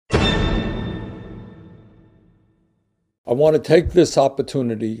I want to take this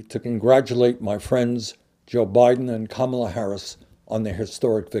opportunity to congratulate my friends Joe Biden and Kamala Harris on their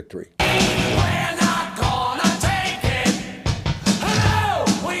historic victory. We're not gonna take it. No,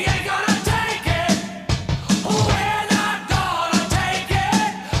 we ain't gonna take it. We're not gonna take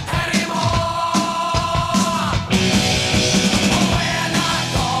it anymore. We're not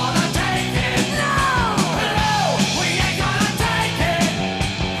gonna take it. No, we ain't gonna take it.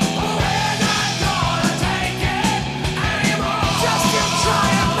 We're not gonna take it anymore. Just you try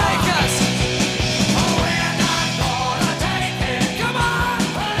and make us. We're not gonna take it. Come on.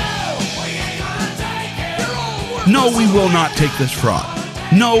 No, we ain't gonna take it. You're all No, we will not take this fraud.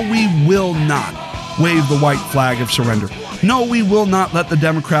 No, we will not wave the white flag of surrender. No, we will not let the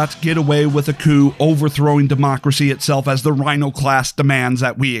Democrats get away with a coup overthrowing democracy itself as the Rhino class demands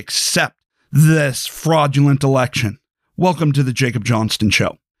that we accept this fraudulent election. Welcome to the Jacob Johnston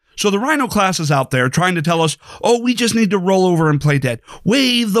Show. So the Rhino class is out there trying to tell us, oh, we just need to roll over and play dead.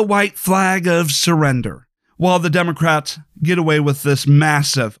 Wave the white flag of surrender. While the Democrats get away with this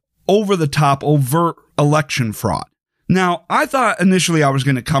massive, over-the-top, overt election fraud. Now, I thought initially I was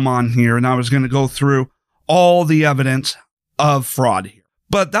going to come on here and I was going to go through all the evidence of fraud here.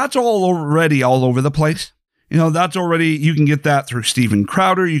 But that's already all over the place. You know, that's already, you can get that through Steven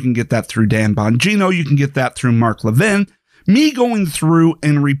Crowder, you can get that through Dan Bongino, you can get that through Mark Levin. Me going through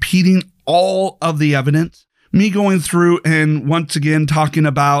and repeating all of the evidence, me going through and once again talking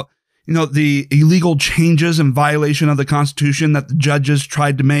about, you know, the illegal changes and violation of the Constitution that the judges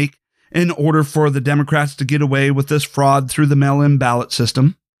tried to make in order for the Democrats to get away with this fraud through the mail-in ballot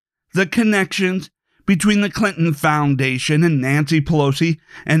system, the connections between the Clinton Foundation and Nancy Pelosi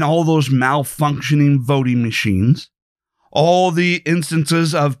and all those malfunctioning voting machines, all the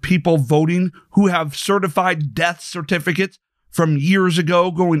instances of people voting who have certified death certificates from years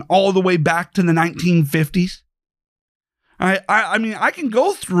ago going all the way back to the 1950s. I mean, I can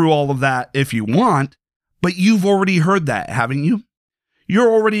go through all of that if you want, but you've already heard that, haven't you?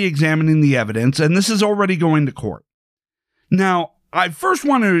 You're already examining the evidence, and this is already going to court. Now, I first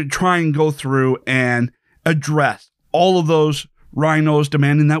want to try and go through and address all of those rhinos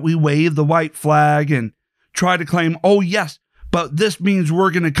demanding that we wave the white flag and try to claim, oh yes, but this means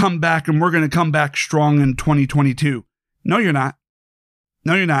we're going to come back and we're going to come back strong in 2022. No, you're not.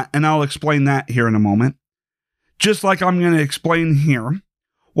 No, you're not. And I'll explain that here in a moment. Just like I'm going to explain here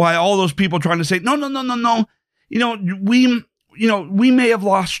why all those people trying to say, no. We may have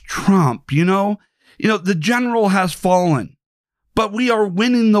lost Trump, the general has fallen, but we are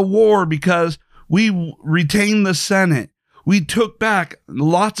winning the war because we retained the Senate. We took back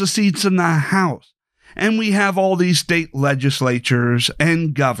lots of seats in the House, and we have all these state legislatures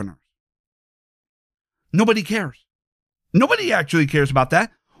and governors. Nobody cares. Nobody actually cares about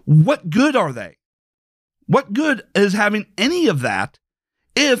that. What good are they? What good is having any of that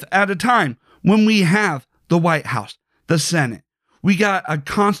if at a time when we have the White House, the Senate, we got a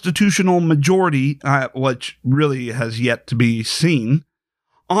constitutional majority, which really has yet to be seen,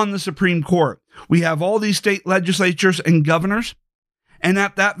 on the Supreme Court. We have all these state legislatures and governors, and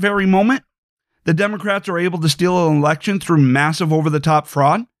at that very moment, the Democrats are able to steal an election through massive over-the-top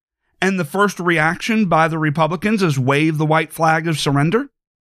fraud, and the first reaction by the Republicans is wave the white flag of surrender?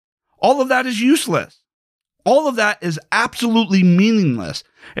 All of that is useless. All of that is absolutely meaningless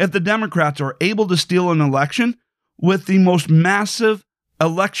if the Democrats are able to steal an election with the most massive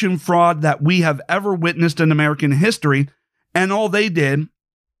election fraud that we have ever witnessed in American history, and all they did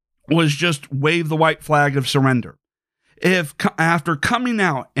was just wave the white flag of surrender. If after coming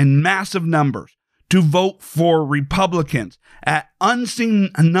out in massive numbers to vote for Republicans at unseen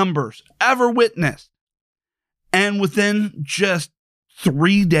numbers ever witnessed, and within just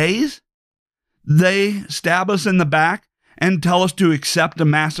 3 days, they stab us in the back and tell us to accept a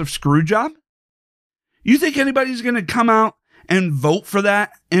massive screw job? You think anybody's going to come out and vote for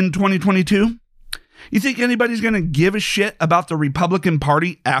that in 2022? You think anybody's going to give a shit about the Republican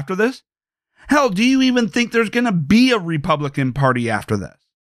Party after this? Hell, do you even think there's going to be a Republican Party after this?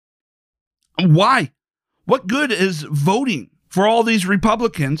 Why? What good is voting for all these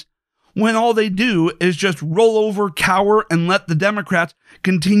Republicans when all they do is just roll over, cower, and let the Democrats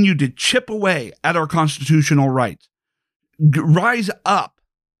continue to chip away at our constitutional rights? Rise up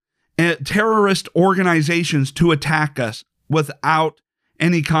terrorist organizations to attack us without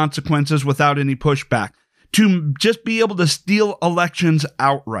any consequences, without any pushback, to just be able to steal elections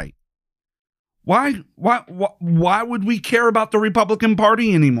outright. Why would we care about the Republican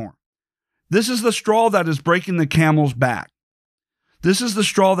Party anymore? This is the straw that is breaking the camel's back. This is the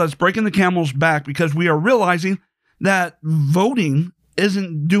straw that's breaking the camel's back because we are realizing that voting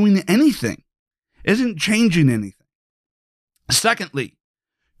isn't doing anything, isn't changing anything. Secondly,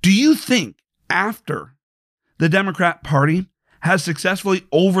 do you think after the Democrat Party has successfully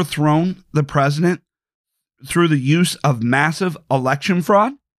overthrown the president through the use of massive election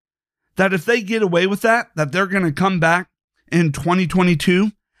fraud, that if they get away with that they're going to come back in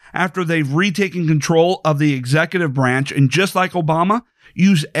 2022 after they've retaken control of the executive branch and, just like Obama,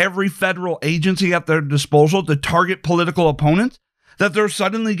 use every federal agency at their disposal to target political opponents, that they're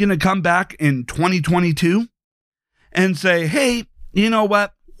suddenly going to come back in 2022 and say, hey, you know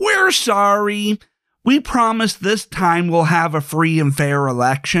what? We're sorry. We promise this time we'll have a free and fair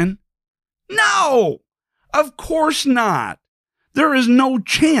election. No, of course not. There is no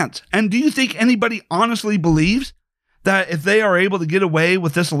chance. And do you think anybody honestly believes that if they are able to get away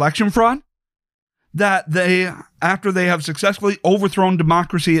with this election fraud, that they, after they have successfully overthrown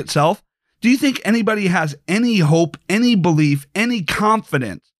democracy itself, do you think anybody has any hope, any belief, any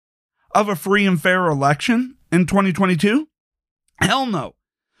confidence of a free and fair election in 2022? Hell no.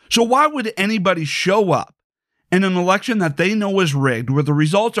 So why would anybody show up in an election that they know is rigged, where the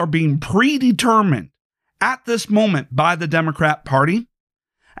results are being predetermined at this moment by the Democrat Party,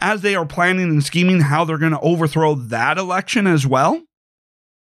 as they are planning and scheming how they're going to overthrow that election as well?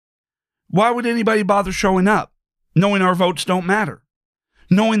 Why would anybody bother showing up, knowing our votes don't matter?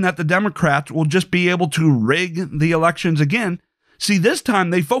 Knowing that the Democrats will just be able to rig the elections again. See, this time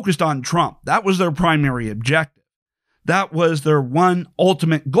they focused on Trump. That was their primary objective. That was their one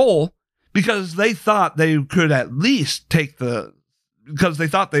ultimate goal, because they thought they could at least because they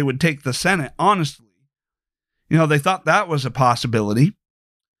thought they would take the Senate, honestly. They thought that was a possibility.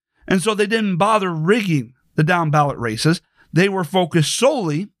 And so they didn't bother rigging the down ballot races. They were focused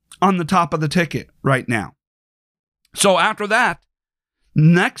solely on the top of the ticket right now. So after that,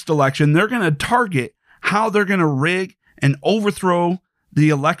 next election, they're going to target how they're going to rig and overthrow the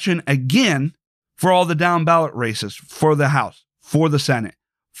election again for all the down ballot races, for the House, for the Senate,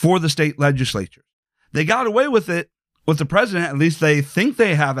 for the state legislatures. They got away with it with the president, at least they think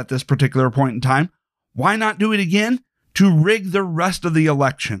they have at this particular point in time. Why not do it again? To rig the rest of the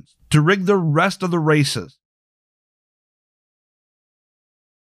elections, to rig the rest of the races.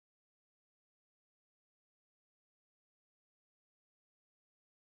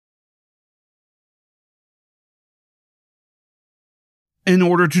 In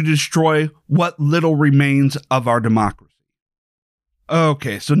order to destroy what little remains of our democracy.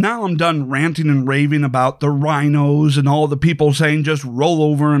 Okay, so now I'm done ranting and raving about the rhinos and all the people saying just roll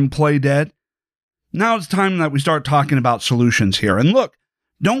over and play dead. Now it's time that we start talking about solutions here. And look,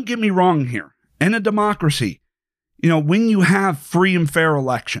 don't get me wrong here. In a democracy, when you have free and fair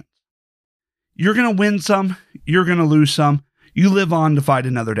elections, you're going to win some, you're going to lose some. You live on to fight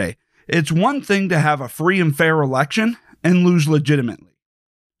another day. It's one thing to have a free and fair election and lose legitimately.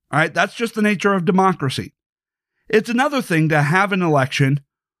 All right, that's just the nature of democracy. It's another thing to have an election,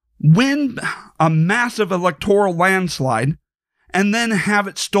 win a massive electoral landslide, and then have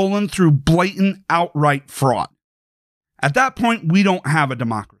it stolen through blatant, outright fraud. At that point, we don't have a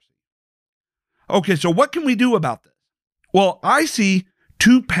democracy. Okay, so what can we do about this? Well, I see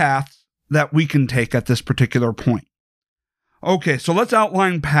two paths that we can take at this particular point. Okay, so let's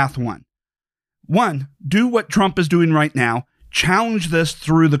outline path one. One, do what Trump is doing right now. Challenge this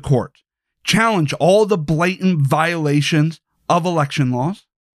through the courts. Challenge all the blatant violations of election laws.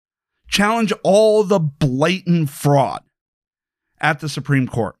 Challenge all the blatant fraud at the Supreme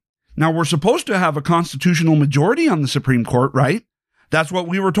Court. Now, we're supposed to have a constitutional majority on the Supreme Court, right? That's what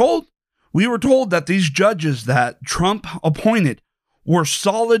we were told. We were told that these judges that Trump appointed were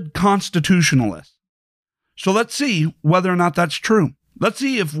solid constitutionalists. So let's see whether or not that's true. Let's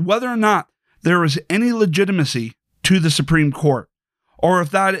see whether or not there is any legitimacy to the Supreme Court, or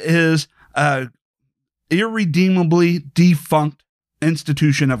if that is an irredeemably defunct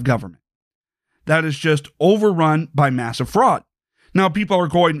institution of government that is just overrun by massive fraud. Now, people are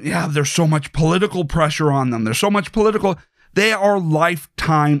going, yeah, there's so much political pressure on them. There's so much political. They are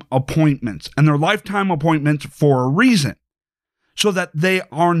lifetime appointments, and they're lifetime appointments for a reason, so that they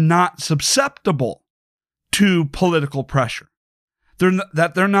are not susceptible to political pressure.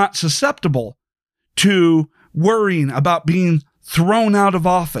 They're not susceptible to worrying about being thrown out of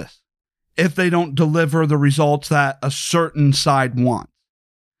office if they don't deliver the results that a certain side wants.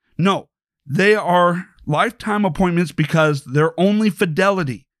 No, they are lifetime appointments because their only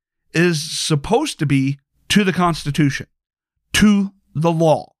fidelity is supposed to be to the Constitution, to the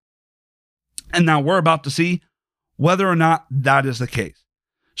law. And now we're about to see whether or not that is the case.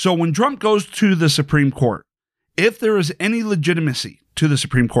 So when Trump goes to the Supreme Court, if there is any legitimacy to the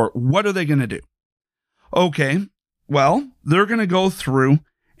Supreme Court, what are they going to do? Okay, well, they're going to go through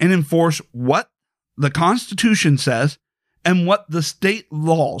and enforce what the Constitution says and what the state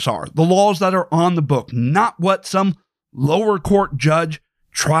laws are, the laws that are on the book, not what some lower court judge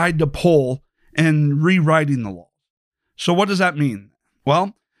tried to pull in rewriting the law. So what does that mean?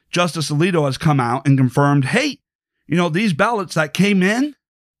 Well, Justice Alito has come out and confirmed, hey, these ballots that came in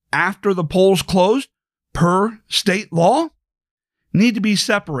after the polls closed per state law need to be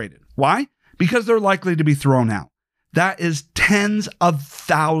separated. Why? Because they're likely to be thrown out. That is tens of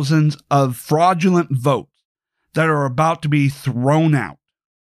thousands of fraudulent votes that are about to be thrown out.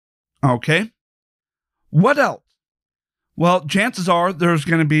 Okay? What else? Well, chances are there's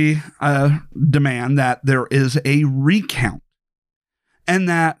going to be a demand that there is a recount, and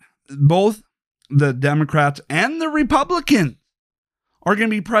that both the Democrats and the Republicans are going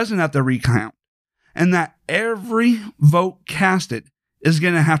to be present at the recount, and that every vote casted is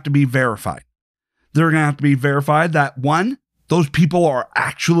going to have to be verified. They're going to have to be verified that, one, those people are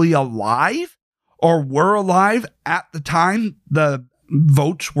actually alive or were alive at the time the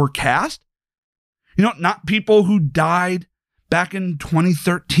votes were cast. Not people who died back in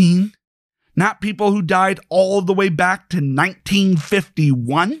 2013, not people who died all the way back to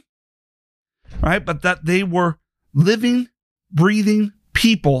 1951, right? But that they were living, breathing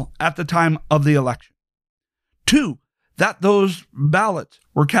people at the time of the election. Two, that those ballots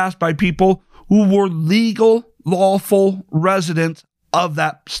were cast by people who were legal, lawful residents of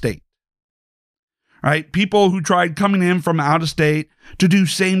that state. Right? People who tried coming in from out of state to do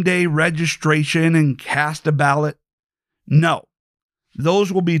same-day registration and cast a ballot. No,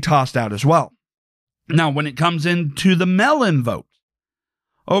 those will be tossed out as well. Now, when it comes into the mail-in votes,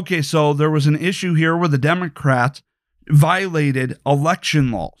 okay, so there was an issue here where the Democrats violated election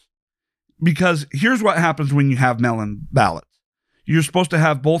laws. Because here's what happens when you have mail-in ballots. You're supposed to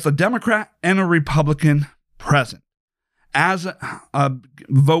have both a Democrat and a Republican present as a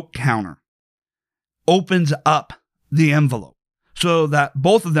vote counter opens up the envelope so that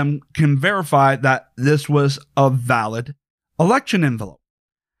both of them can verify that this was a valid election envelope.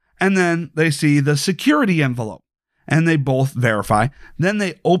 And then they see the security envelope and they both verify. Then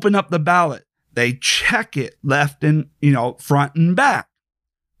they open up the ballot. They check it left and, front and back,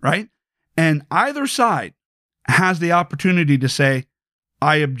 right? And either side has the opportunity to say,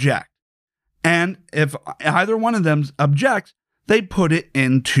 I object. And if either one of them objects, they put it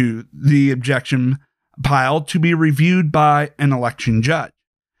into the objection pile to be reviewed by an election judge.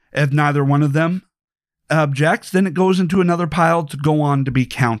 If neither one of them objects, then it goes into another pile to go on to be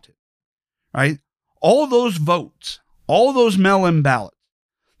counted, right? All those votes, all those mail-in ballots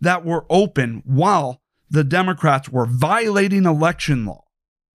that were open while the Democrats were violating election law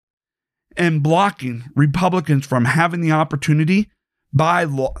and blocking Republicans from having the opportunity by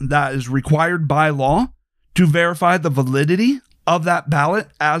law that is required by law to verify the validity of that ballot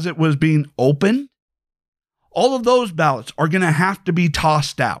as it was being opened, all of those ballots are going to have to be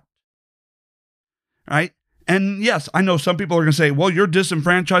tossed out, right? And yes, I know some people are going to say, well, you're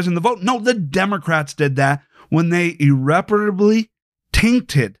disenfranchising the vote. No, the Democrats did that when they irreparably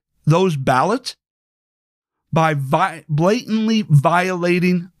tainted those ballots by blatantly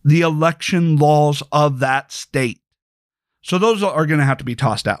violating the election laws of that state. So those are going to have to be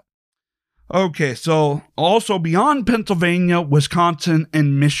tossed out. Okay, so also beyond Pennsylvania, Wisconsin,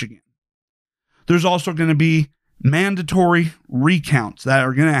 and Michigan, there's also going to be mandatory recounts that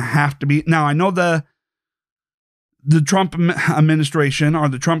are going to have to be. Now, I know the Trump administration or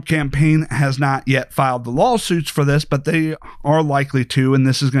the Trump campaign has not yet filed the lawsuits for this, but they are likely to, and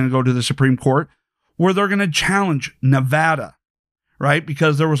this is going to go to the Supreme Court, where they're going to challenge Nevada, right?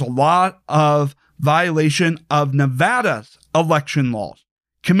 Because there was a lot of violation of Nevada's election laws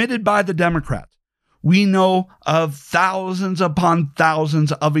committed by the Democrats. We know of thousands upon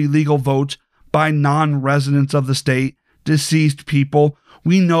thousands of illegal votes by non-residents of the state, deceased people.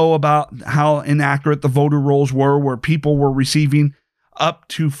 We know about how inaccurate the voter rolls were, where people were receiving up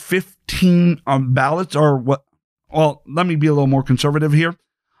to 15 ballots, or what? Well, let me be a little more conservative here.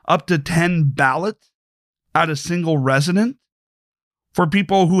 Up to 10 ballots at a single resident for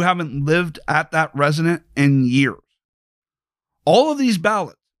people who haven't lived at that resident in years. All of these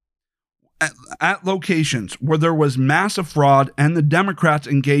ballots at locations where there was massive fraud and the Democrats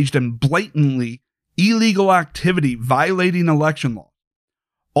engaged in blatantly illegal activity violating election law.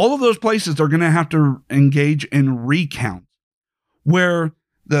 All of those places are going to have to engage in recounts where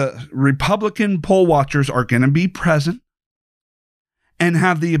the Republican poll watchers are going to be present and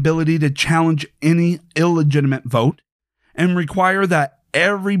have the ability to challenge any illegitimate vote and require that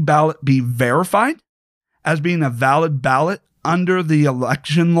every ballot be verified as being a valid ballot under the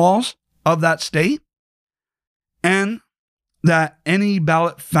election laws of that state, and that any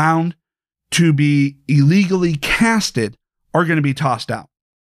ballot found to be illegally casted are going to be tossed out.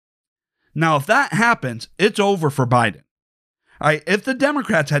 Now, if that happens, it's over for Biden. All right, if the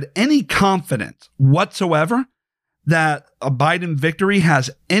Democrats had any confidence whatsoever that a Biden victory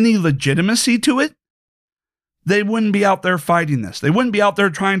has any legitimacy to it, they wouldn't be out there fighting this. They wouldn't be out there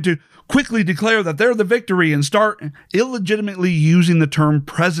trying to quickly declare that they're the victory and start illegitimately using the term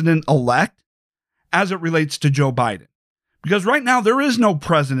president-elect as it relates to Joe Biden. Because right now, there is no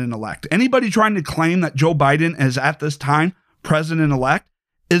president-elect. Anybody trying to claim that Joe Biden is at this time president-elect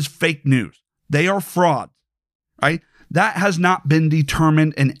is fake news. They are frauds, right? That has not been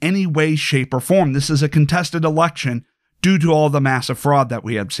determined in any way, shape, or form. This is a contested election due to all the massive fraud that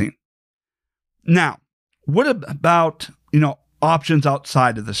we have seen. Now, what about, options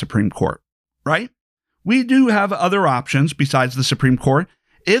outside of the Supreme Court, right? We do have other options besides the Supreme Court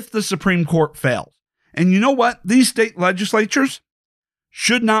if the Supreme Court fails. And you know what? These state legislatures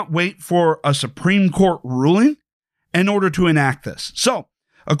should not wait for a Supreme Court ruling in order to enact this. So,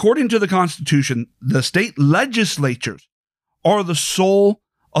 according to the Constitution, the state legislatures are the sole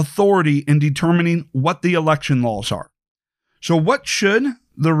authority in determining what the election laws are. So what should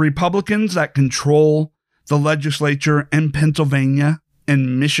the Republicans that control the legislature in Pennsylvania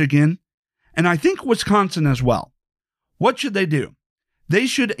and Michigan, and I think Wisconsin as well, what should they do? They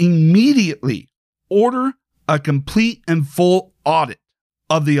should immediately order a complete and full audit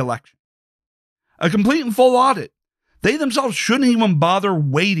of the election. A complete and full audit. They themselves shouldn't even bother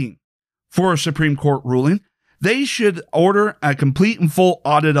waiting for a Supreme Court ruling. They should order a complete and full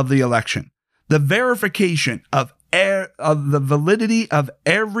audit of the election. The verification of the validity of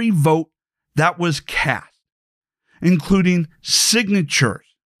every vote that was cast, including signatures,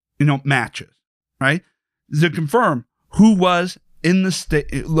 matches, right? To confirm who was in the state,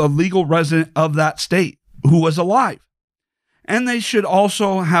 the legal resident of that state, who was alive. And they should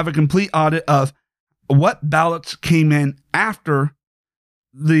also have a complete audit of what ballots came in after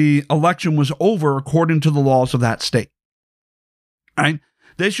the election was over according to the laws of that state. Right?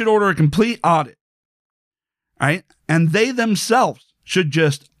 They should order a complete audit. Right? And they themselves should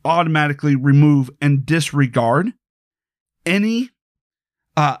just automatically remove and disregard any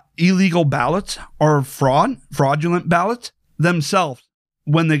illegal ballots or fraudulent ballots themselves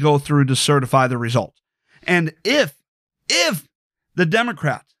when they go through to certify the results. And if the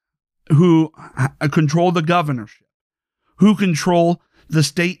Democrats who control the governorship, who control the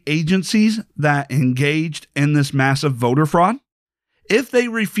state agencies that engaged in this massive voter fraud, if they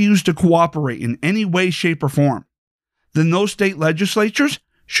refuse to cooperate in any way, shape, or form, then those state legislatures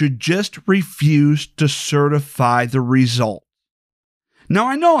should just refuse to certify the result. Now,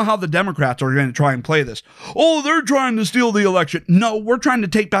 I know how the Democrats are going to try and play this. Oh, they're trying to steal the election. No, we're trying to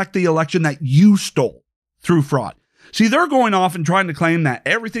take back the election that you stole through fraud. See, they're going off and trying to claim that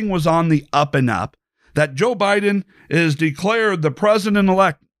everything was on the up and up, that Joe Biden is declared the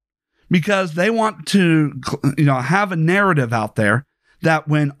president-elect because they want to, have a narrative out there that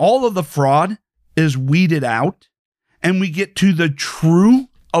when all of the fraud is weeded out and we get to the true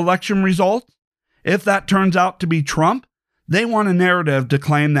election result, if that turns out to be Trump, they want a narrative to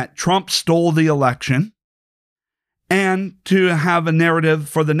claim that Trump stole the election and to have a narrative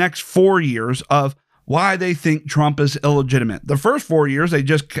for the next 4 years of why they think Trump is illegitimate. The first 4 years, they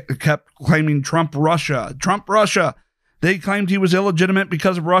just kept claiming Trump Russia. They claimed he was illegitimate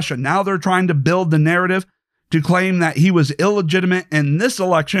because of Russia. Now they're trying to build the narrative to claim that he was illegitimate in this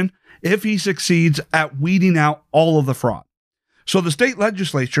election if he succeeds at weeding out all of the fraud. So the state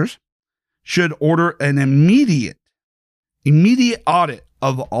legislatures should order an immediate audit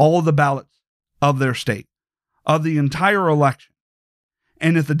of all of the ballots of their state, of the entire election.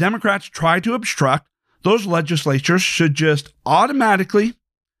 And if the Democrats try to obstruct, those legislatures should just automatically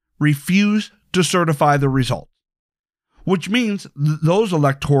refuse to certify the results, which means those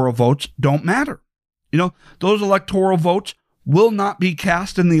electoral votes don't matter. Those electoral votes will not be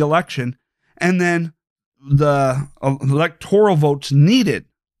cast in the election, and then the electoral votes needed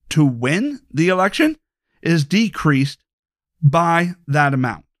to win the election is decreased by that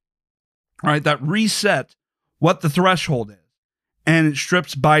amount. All right, that resets what the threshold is, and it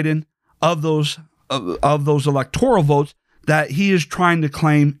strips Biden of those electoral votes that he is trying to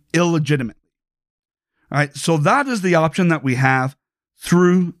claim illegitimately. All right, so that is the option that we have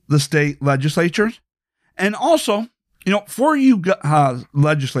through the state legislatures. And also, for you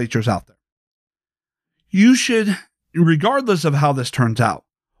legislatures out there, you should, regardless of how this turns out,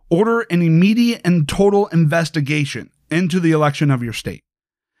 order an immediate and total investigation into the election of your state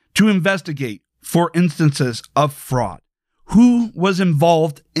to investigate for instances of fraud. Who was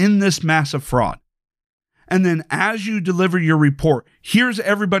involved in this massive fraud? And then as you deliver your report, here's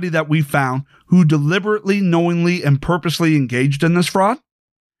everybody that we found who deliberately, knowingly, and purposely engaged in this fraud.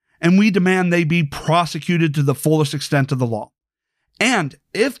 And we demand they be prosecuted to the fullest extent of the law. And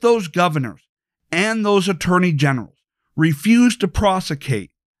if those governors and those attorney generals refuse to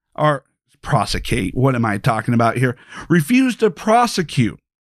prosecute, what am I talking about here? Refuse to prosecute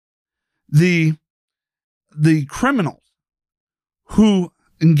the criminals who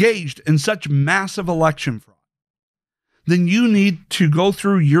engaged in such massive election fraud, then you need to go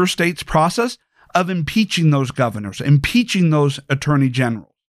through your state's process of impeaching those governors, impeaching those attorney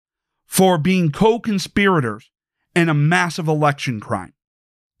generals for being co-conspirators in a massive election crime.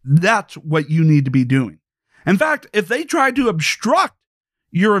 That's what you need to be doing. In fact, if they try to obstruct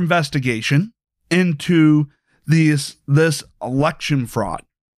your investigation into this election fraud,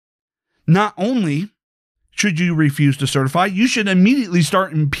 not only should you refuse to certify, you should immediately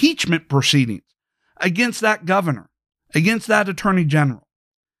start impeachment proceedings against that governor, against that attorney general,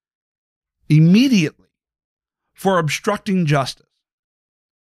 immediately, for obstructing justice.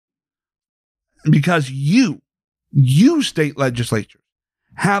 Because you state legislatures,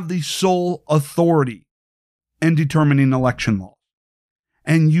 have the sole authority in determining election laws.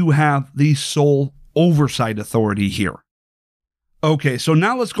 And you have the sole oversight authority here. Okay, so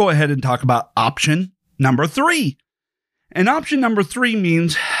now let's go ahead and talk about option number 3. And option number 3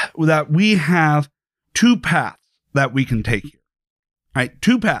 means that we have 2 paths that we can take here. All right,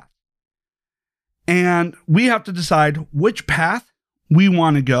 2 paths. And we have to decide which path we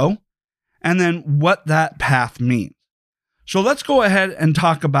want to go and then what that path means. So let's go ahead and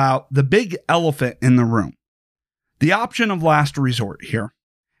talk about the big elephant in the room, the option of last resort here,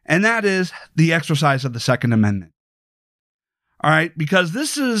 and that is the exercise of the Second Amendment. All right, because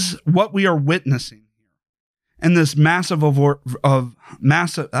this is what we are witnessing here in this massive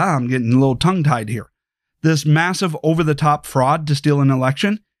I'm getting a little tongue-tied here. This massive over-the-top fraud to steal an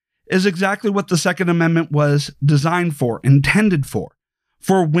election is exactly what the Second Amendment was designed for, intended for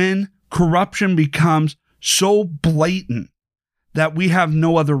when corruption becomes so blatant that we have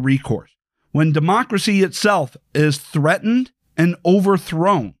no other recourse. When democracy itself is threatened and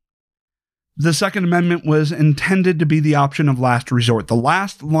overthrown, the Second Amendment was intended to be the option of last resort, the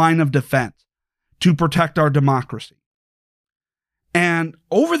last line of defense to protect our democracy. And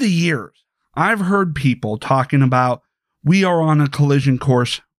over the years, I've heard people talking about we are on a collision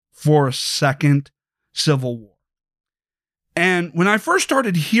course for a second civil war. And when I first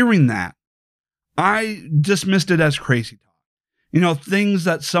started hearing that, I dismissed it as crazy talk. You know, things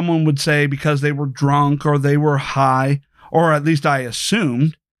that someone would say because they were drunk or they were high, or at least I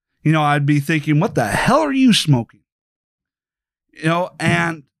assumed, you know, I'd be thinking, what the hell are you smoking? You know,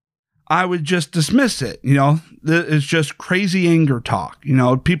 and I would just dismiss it. You know, it's just crazy anger talk, you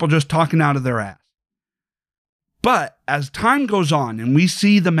know, people just talking out of their ass. But as time goes on and we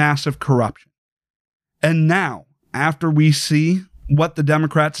see the massive corruption, and now after we see what the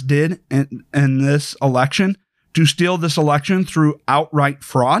Democrats did in this election to steal this election through outright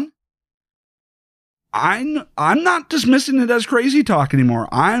fraud, I'm not dismissing it as crazy talk anymore.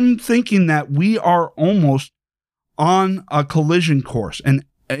 I'm thinking that we are almost on a collision course, an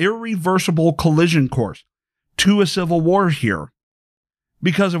irreversible collision course to a civil war here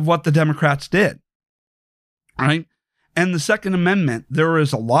because of what the Democrats did. Right? And the Second Amendment, there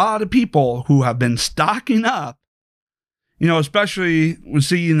is a lot of people who have been stocking up, you know, especially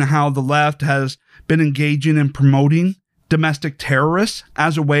seeing how the left has been engaging in promoting domestic terrorists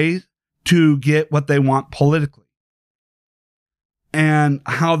as a way to get what they want politically, and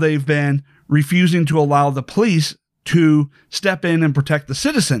how they've been refusing to allow the police to step in and protect the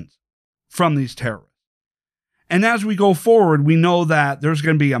citizens from these terrorists. And as we go forward, we know that there's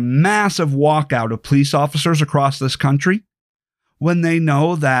going to be a massive walkout of police officers across this country when they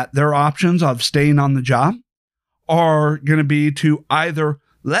know that their options of staying on the job are going to be to either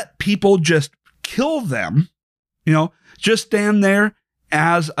let people just kill them, you know, just stand there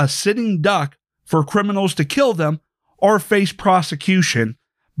as a sitting duck for criminals to kill them, or face prosecution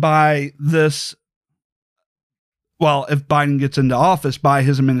by this, well, if Biden gets into office, by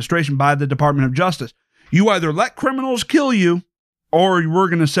his administration, by the Department of Justice. You either let criminals kill you, or we're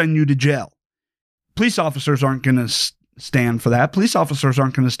going to send you to jail. Police officers aren't going to stand for that. Police officers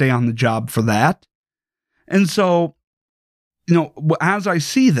aren't going to stay on the job for that. And so, you know, as I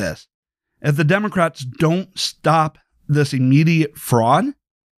see this, if the Democrats don't stop this immediate fraud,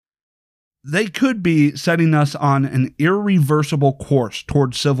 they could be setting us on an irreversible course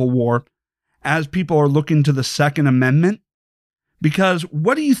towards civil war as people are looking to the Second Amendment. Because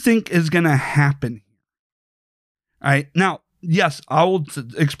what do you think is going to happen? All right. Now, yes, I will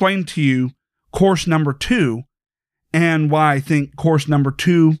explain to you course number 2 and why I think course number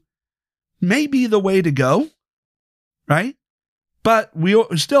 2 may be the way to go, right? But we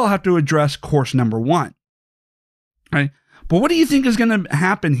still have to address course number 1, right? But what do you think is going to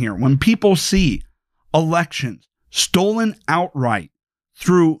happen here when people see elections stolen outright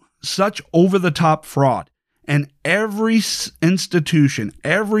through such over-the-top fraud, and every institution,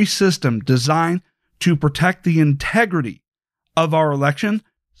 every system designed to protect the integrity of our election,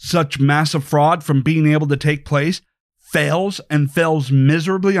 such massive fraud from being able to take place, fails and fails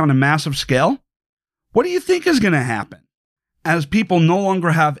miserably on a massive scale? What do you think is going to happen as people no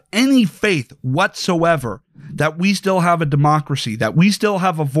longer have any faith whatsoever that we still have a democracy, that we still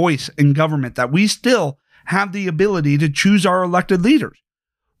have a voice in government, that we still have the ability to choose our elected leaders?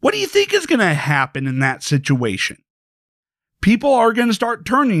 What do you think is going to happen in that situation? People are going to start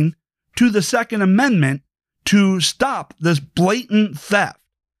turning to the Second Amendment to stop this blatant theft,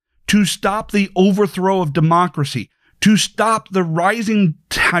 to stop the overthrow of democracy, to stop the rising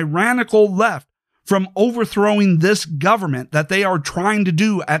tyrannical left from overthrowing this government that they are trying to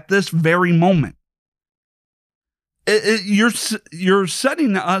do at this very moment. You're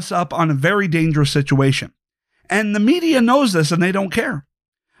setting us up on a very dangerous situation. And the media knows this and they don't care.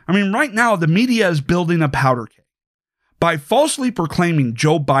 I mean, right now, the media is building a powder keg by falsely proclaiming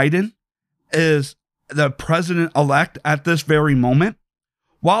Joe Biden is the president-elect at this very moment.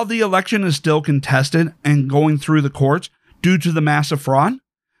 While the election is still contested and going through the courts due to the massive fraud,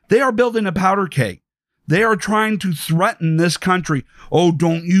 they are building a powder keg. They are trying to threaten this country. Oh,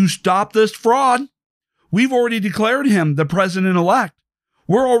 don't you stop this fraud. We've already declared him the president-elect.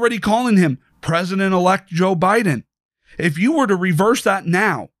 We're already calling him President-elect Joe Biden. If you were to reverse that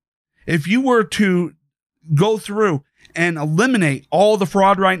now, if you were to go through and eliminate all the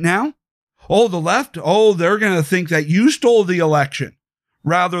fraud right now, oh, the left, oh, they're going to think that you stole the election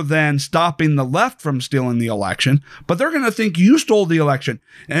rather than stopping the left from stealing the election. But they're going to think you stole the election.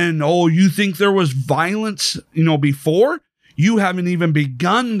 And, oh, you think there was violence, before? You haven't even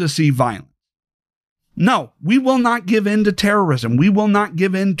begun to see violence. No, we will not give in to terrorism. We will not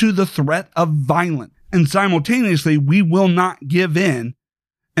give in to the threat of violence. And simultaneously, we will not give in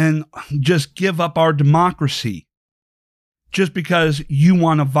and just give up our democracy just because you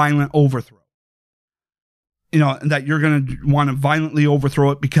want a violent overthrow. That you're going to want to violently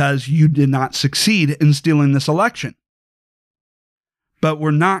overthrow it because you did not succeed in stealing this election. But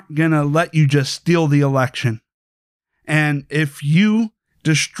we're not going to let you just steal the election. And if you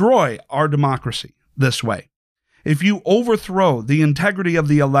destroy our democracy this way, if you overthrow the integrity of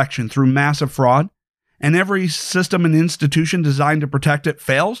the election through massive fraud, and every system and institution designed to protect it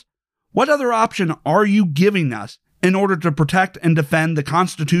fails, what other option are you giving us in order to protect and defend the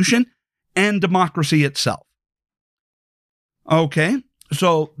Constitution and democracy itself? Okay,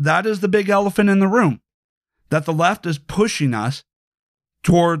 so that is the big elephant in the room, that the left is pushing us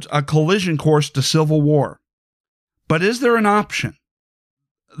towards a collision course to civil war. But is there an option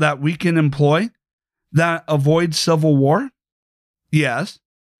that we can employ that avoids civil war? Yes.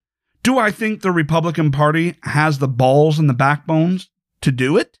 Do I think the Republican Party has the balls and the backbones to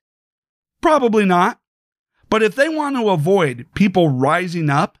do it? Probably not. But if they want to avoid people rising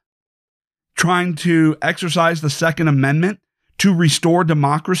up, trying to exercise the Second Amendment to restore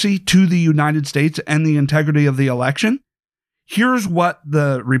democracy to the United States and the integrity of the election, here's what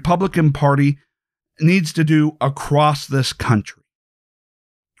the Republican Party needs to do across this country.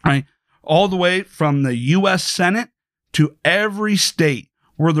 Right? All the way from the U.S. Senate to every state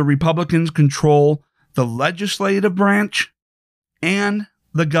where the Republicans control the legislative branch and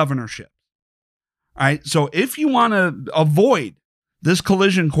the governorship. All right, so if you want to avoid this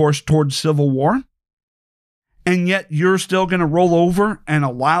collision course towards civil war, and yet you're still going to roll over and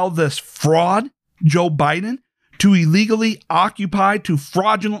allow this fraud, Joe Biden, to illegally occupy, to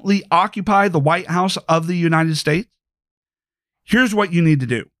fraudulently occupy the White House of the United States, here's what you need to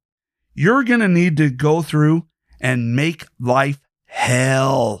do. You're going to need to go through and make life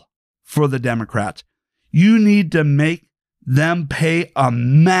hell for the Democrats. You need to make them pay a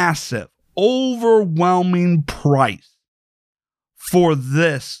massive, overwhelming price for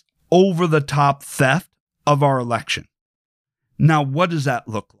this over-the-top theft of our election. Now, what does that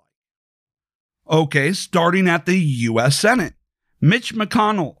look like? Okay, starting at the U.S. Senate, Mitch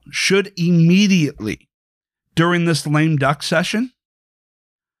McConnell should immediately, during this lame duck session,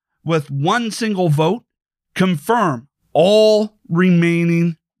 with one single vote, confirm all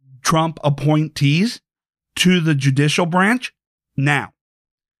remaining Trump appointees to the judicial branch now.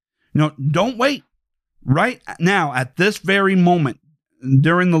 Don't wait. Right now, at this very moment,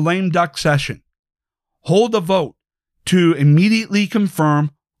 during the lame duck session, hold a vote to immediately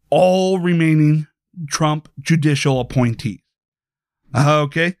confirm all remaining Trump judicial appointees.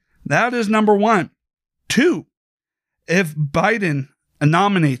 Okay, that is number one. 2, if Biden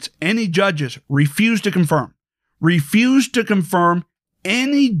nominates any judges, refuse to confirm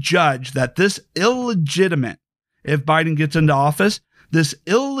any judge that this illegitimate, if Biden gets into office, this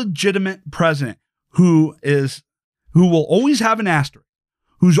illegitimate president who will always have an asterisk,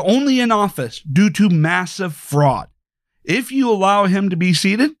 who's only in office due to massive fraud. If you allow him to be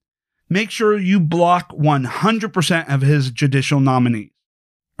seated, make sure you block 100% of his judicial nominees,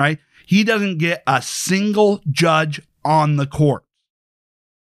 right? He doesn't get a single judge on the court.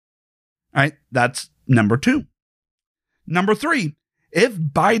 Right? That's number 2. Number 3, if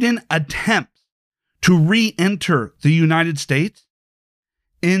Biden attempts to re-enter the United States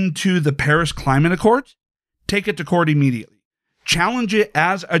into the Paris Climate Accords, take it to court immediately. Challenge it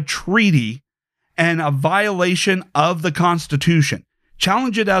as a treaty and a violation of the Constitution.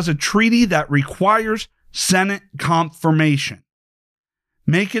 Challenge it as a treaty that requires Senate confirmation.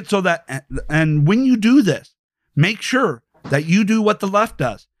 Make it so that, and when you do this, make sure that you do what the left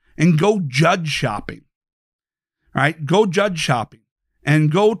does and go judge shopping. Right? Go judge shopping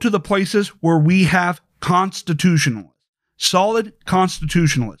and go to the places where we have constitutionalists, solid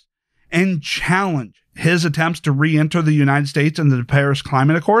constitutionalists, and challenge his attempts to re-enter the United States into the Paris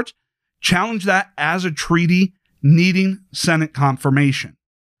Climate Accords. Challenge that as a treaty needing Senate confirmation.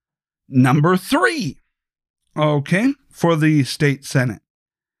 Number 3, okay, for the state Senate.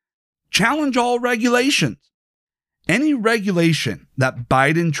 Challenge all regulations. Any regulation that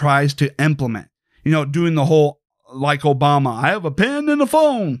Biden tries to implement, doing the whole, like Obama, I have a pen and a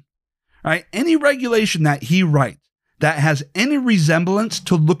phone, right? Any regulation that he writes that has any resemblance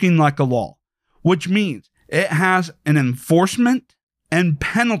to looking like a law, which means it has an enforcement and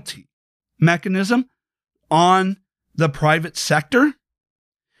penalty mechanism on the private sector,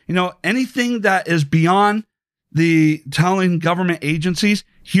 anything that is beyond the telling government agencies,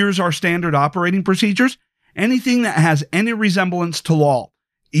 here's our standard operating procedures, anything that has any resemblance to law,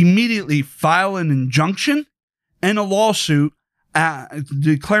 immediately file an injunction and a lawsuit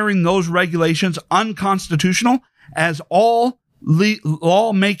declaring those regulations unconstitutional, as all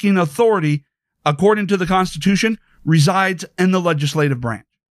lawmaking authority, according to the Constitution, resides in the legislative branch.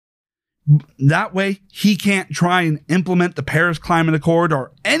 That way, he can't try and implement the Paris Climate Accord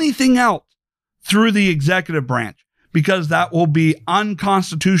or anything else through the executive branch, because that will be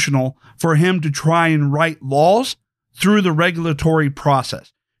unconstitutional for him to try and write laws through the regulatory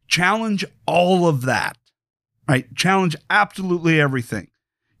process. Challenge all of that, right? Challenge absolutely everything.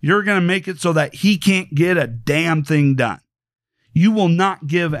 You're going to make it so that he can't get a damn thing done. You will not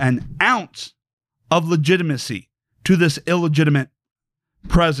give an ounce of legitimacy to this illegitimate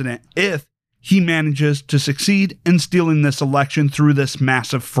president if he manages to succeed in stealing this election through this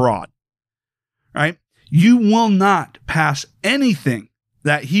massive fraud, right? You will not pass anything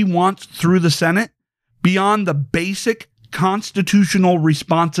that he wants through the Senate beyond the basic constitutional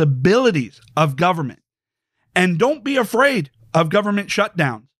responsibilities of government. And don't be afraid of government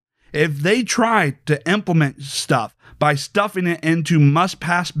shutdowns. If they try to implement stuff by stuffing it into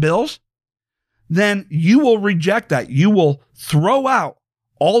must-pass bills, then you will reject that. You will throw out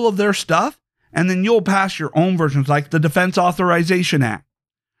all of their stuff, and then you'll pass your own versions, like the Defense Authorization Act,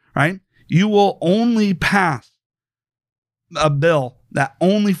 right? You will only pass a bill that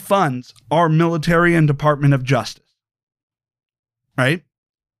only funds our military and Department of Justice, right?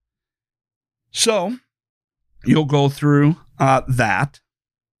 So you'll go through that,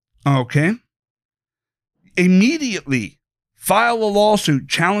 okay? Immediately file a lawsuit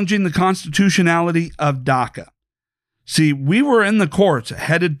challenging the constitutionality of DACA. See, we were in the courts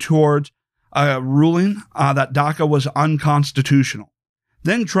headed towards a ruling that DACA was unconstitutional.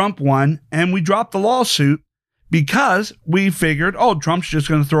 Then Trump won, and we dropped the lawsuit because we figured, Trump's just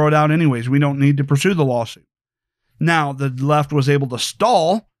going to throw it out anyways. We don't need to pursue the lawsuit. Now, the left was able to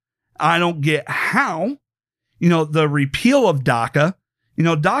stall. I don't get how. The repeal of DACA,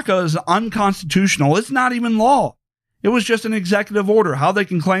 DACA is unconstitutional. It's not even law. It was just an executive order. How they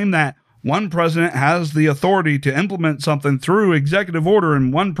can claim that one president has the authority to implement something through executive order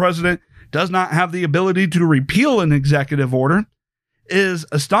and one president does not have the ability to repeal an executive order is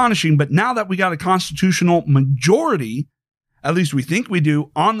astonishing. But now that we got a constitutional majority, at least we think we do,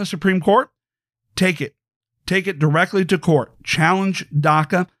 on the Supreme Court, take it directly to court, challenge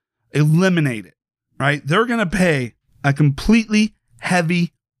DACA, eliminate it, right? They're going to pay a completely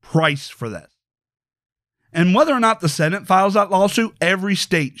heavy price for this. And whether or not the Senate files that lawsuit, every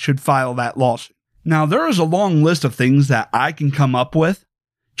state should file that lawsuit. Now, there is a long list of things that I can come up with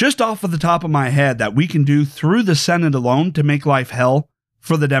just off of the top of my head that we can do through the Senate alone to make life hell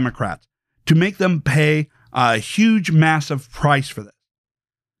for the Democrats to make them pay a huge, massive price for this.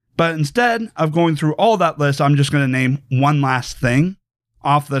 But instead of going through all that list, I'm just going to name one last thing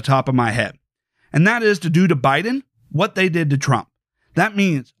off the top of my head. And that is to do to Biden what they did to Trump. That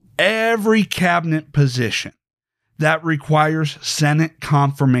means every cabinet position that requires Senate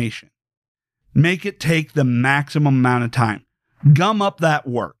confirmation, make it take the maximum amount of time. Gum up that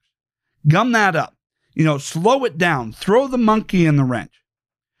work. Gum that up. Slow it down. Throw the monkey in the wrench.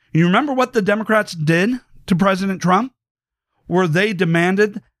 You remember what the Democrats did to President Trump? Where they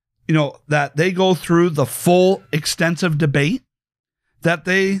demanded, that they go through the full extensive debate, that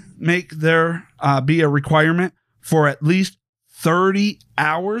they make there be a requirement for at least 30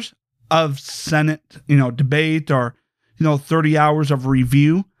 hours of Senate, debate, or, 30 hours of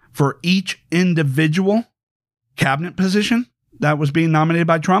review for each individual cabinet position that was being nominated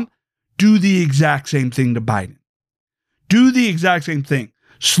by Trump. Do the exact same thing to Biden. Do the exact same thing.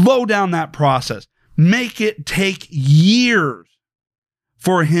 Slow down that process. Make it take years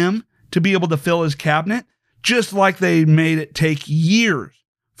for him to be able to fill his cabinet, just like they made it take years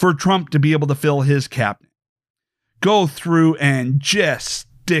for Trump to be able to fill his cabinet. Go through and just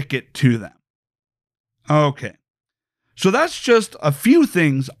stick it to them. Okay. So that's just a few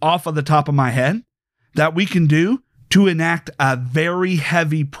things off of the top of my head that we can do to enact a very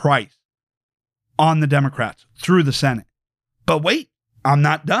heavy price on the Democrats through the Senate. But wait, I'm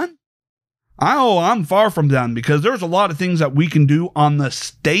not done. I'm far from done, because there's a lot of things that we can do on the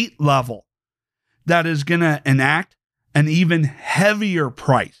state level that is going to enact an even heavier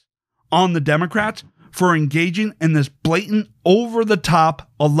price on the Democrats for engaging in this blatant over-the-top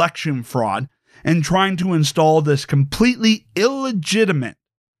election fraud and trying to install this completely illegitimate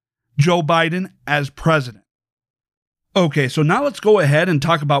Joe Biden as president. Okay, so now let's go ahead and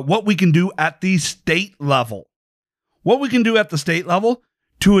talk about what we can do at the state level. What we can do at the state level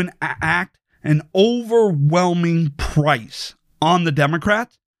to enact an overwhelming price on the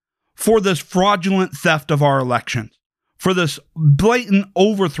Democrats for this fraudulent theft of our elections, for this blatant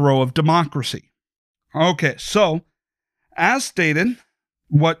overthrow of democracy. Okay, so as stated,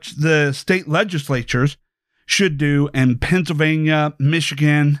 what the state legislatures should do in Pennsylvania,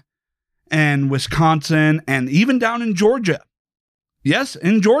 Michigan, and Wisconsin, and even down in Georgia. Yes,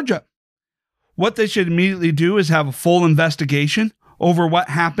 in Georgia. What they should immediately do is have a full investigation over what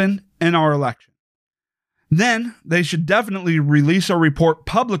happened in our election. Then they should definitely release a report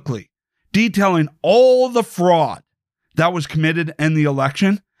publicly detailing all the fraud that was committed in the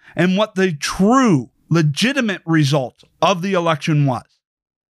election and what the true, legitimate result of the election was.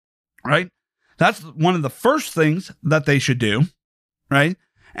 Right? That's one of the first things that they should do. Right?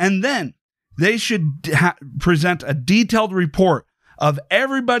 And then they should present a detailed report of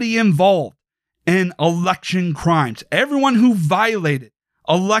everybody involved in election crimes, everyone who violated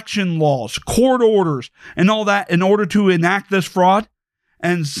election laws, court orders, and all that in order to enact this fraud,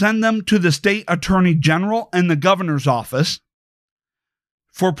 and send them to the state attorney general and the governor's office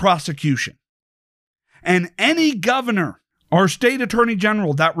for prosecution. And any governor or state attorney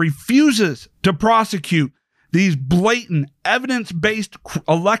general that refuses to prosecute these blatant evidence-based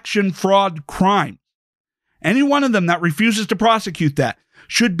election fraud crimes, any one of them that refuses to prosecute that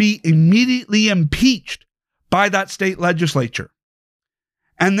should be immediately impeached by that state legislature.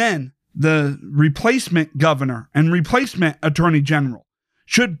 And then the replacement governor and replacement attorney general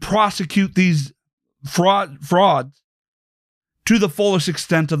should prosecute these frauds to the fullest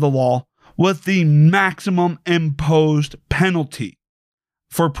extent of the law with the maximum imposed penalty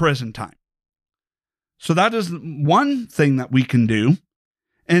for prison time. So that is one thing that we can do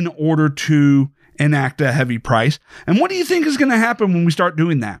in order to enact a heavy price. And what do you think is going to happen when we start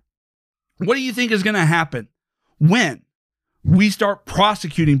doing that? What do you think is going to happen when we start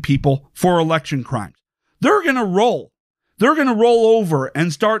prosecuting people for election crimes? They're going to roll. They're going to roll over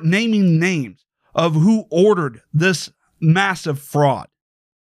and start naming names of who ordered this massive fraud.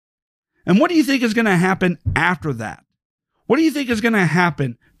 And what do you think is going to happen after that? What do you think is going to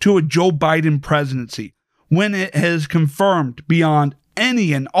happen to a Joe Biden presidency when it has confirmed beyond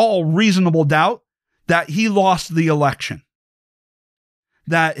any and all reasonable doubt that he lost the election?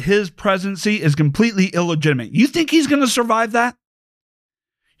 That his presidency is completely illegitimate. You think he's going to survive that?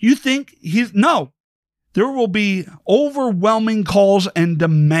 You think no. There will be overwhelming calls and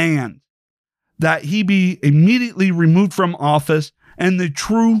demands that he be immediately removed from office and the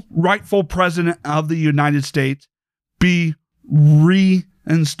true rightful president of the United States be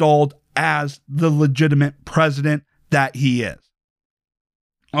reinstalled as the legitimate president that he is.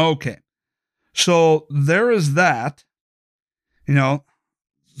 Okay. So there is that,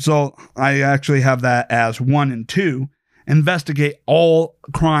 so I actually have that as 1 and 2. investigate all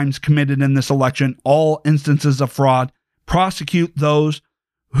crimes committed in this election, all instances of fraud, prosecute those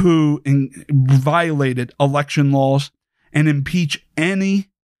who violated election laws, and impeach any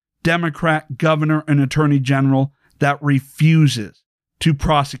Democrat governor and attorney general that refuses to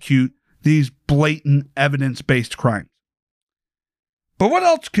prosecute these blatant evidence-based crimes. But what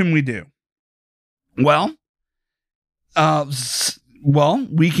else can we do? Well,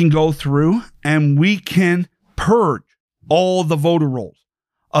 we can go through and we can purge all the voter rolls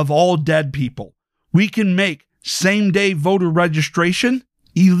of all dead people. We can make same-day voter registration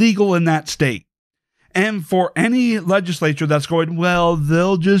illegal in that state. And for any legislature that's going, well,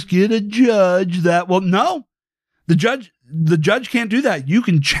 they'll just get a judge that will, no, the judge can't do that. You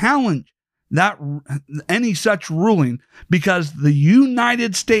can challenge that any such ruling because the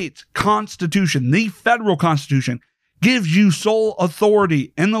United States Constitution, the federal Constitution, gives you sole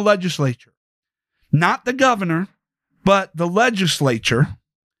authority in the legislature, not the governor, but the legislature,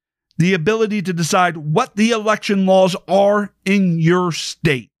 the ability to decide what the election laws are in your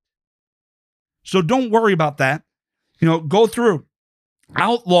state. So don't worry about that. Go through,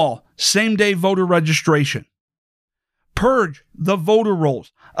 outlaw same-day voter registration, purge the voter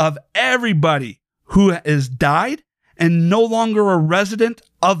rolls of everybody who has died and no longer a resident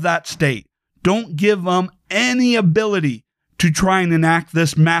of that state. Don't give them any ability to try and enact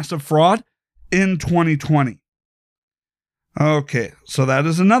this massive fraud in 2020. Okay, so that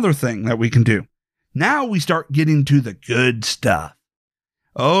is another thing that we can do. Now we start getting to the good stuff.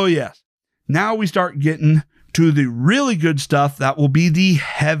 Oh, yes. Now we start getting to the really good stuff that will be the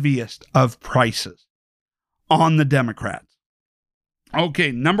heaviest of prices on the Democrats.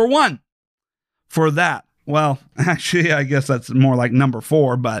 Okay, number one for that. Well, actually, I guess that's more like number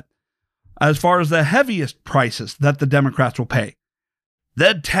 4, but as far as the heaviest prices that the Democrats will pay,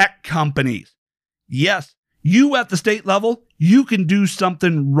 the tech companies. Yes, you at the state level, you can do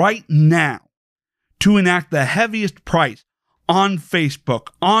something right now to enact the heaviest price on Facebook,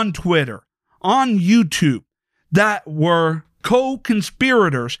 on Twitter, on YouTube that were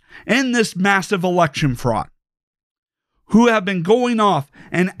co-conspirators in this massive election fraud, who have been going off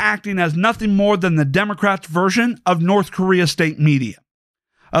and acting as nothing more than the Democrats' version of North Korea state media,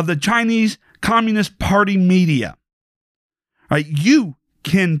 of the Chinese Communist Party media. Right? You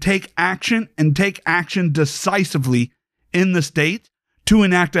can take action and take action decisively in the state to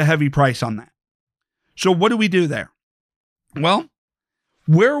enact a heavy price on that. So what do we do there? Well,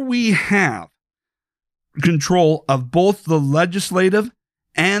 where we have control of both the legislative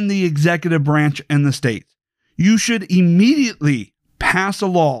and the executive branch in the states, you should immediately pass a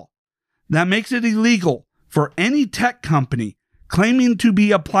law that makes it illegal for any tech company claiming to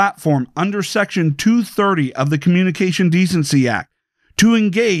be a platform under Section 230 of the Communication Decency Act to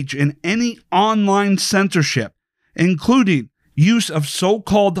engage in any online censorship, including use of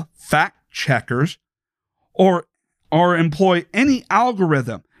so-called fact checkers or employ any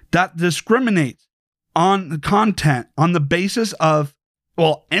algorithm that discriminates on the content on the basis of,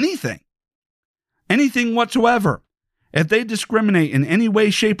 anything whatsoever. If they discriminate in any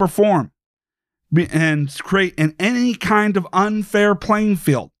way, shape, or form and create any kind of unfair playing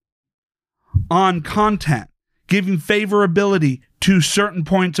field on content, giving favorability to certain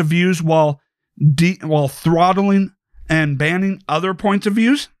points of views while throttling and banning other points of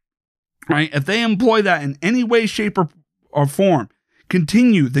views, right? If they employ that in any way, shape, or form,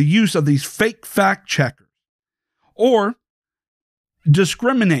 continue the use of these fake fact checkers, or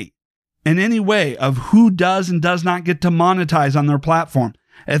discriminate in any way of who does and does not get to monetize on their platform.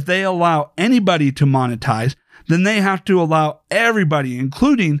 If they allow anybody to monetize, then they have to allow everybody,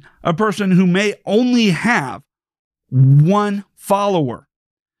 including a person who may only have one follower,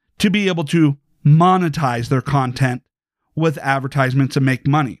 to be able to monetize their content with advertisements and make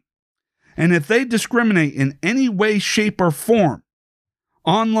money. And if they discriminate in any way, shape, or form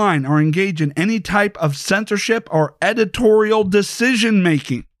online or engage in any type of censorship or editorial decision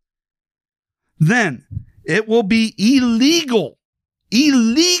making, then it will be illegal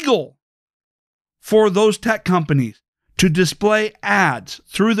for those tech companies to display ads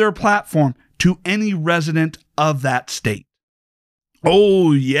through their platform to any resident of that state.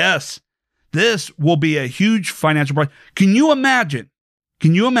 Oh, yes. This will be a huge financial price. Can you imagine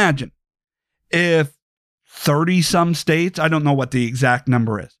if 30 some states, I don't know what the exact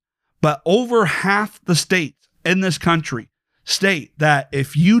number is, but over half the states in this country state that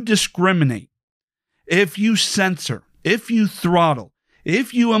if you discriminate, if you censor, if you throttle,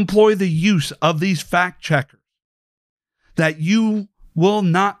 if you employ the use of these fact checkers, that you will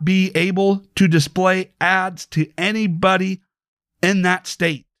not be able to display ads to anybody in that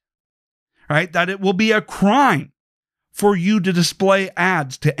state, right? That it will be a crime for you to display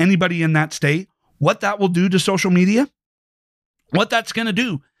ads to anybody in that state, what that will do to social media, what that's going to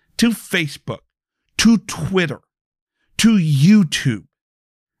do to Facebook, to Twitter, to YouTube,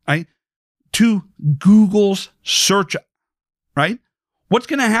 right? To Google's search, right? What's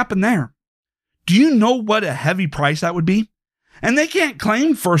going to happen there? Do you know what a heavy price that would be? And they can't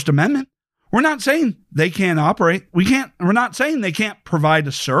claim First Amendment. We're not saying they can't operate. We're not saying they can't provide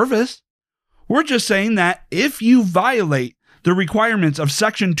a service. We're just saying that if you violate the requirements of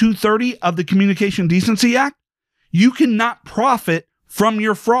Section 230 of the Communication Decency Act, you cannot profit from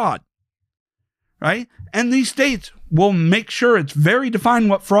your fraud, right? And these states will make sure it's very defined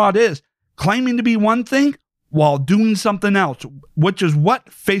what fraud is, claiming to be one thing while doing something else, which is what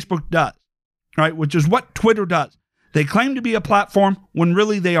Facebook does, right? Which is what Twitter does. They claim to be a platform when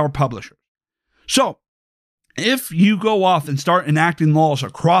really they are publishers. So if you go off and start enacting laws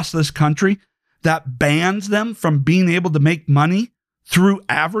across this country that bans them from being able to make money through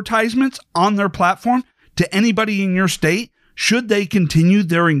advertisements on their platform to anybody in your state, should they continue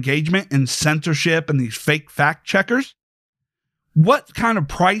their engagement in censorship and these fake fact checkers, what kind of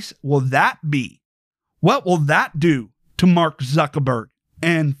price will that be? What will that do to Mark Zuckerberg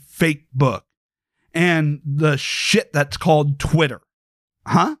and Facebook and the shit that's called Twitter?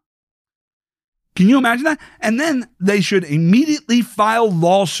 Huh? Can you imagine that? And then they should immediately file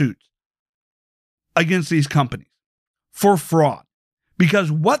lawsuits against these companies for fraud.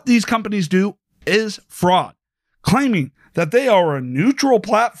 Because what these companies do is fraud, claiming that they are a neutral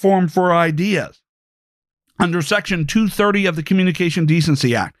platform for ideas under Section 230 of the Communication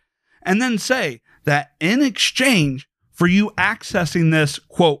Decency Act, and then say that in exchange for you accessing this,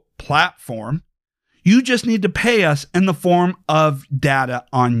 quote, platform, you just need to pay us in the form of data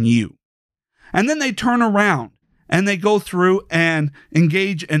on you. And then they turn around and they go through and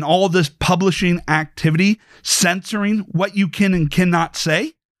engage in all this publishing activity, censoring what you can and cannot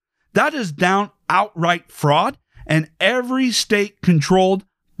say. That is outright fraud, and every state controlled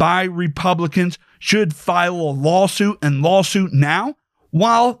by Republicans should file a lawsuit now,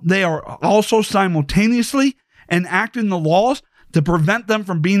 while they are also simultaneously enacting the laws to prevent them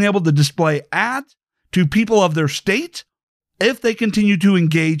from being able to display ads to people of their states if they continue to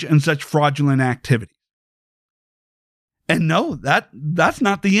engage in such fraudulent activity. And no, that's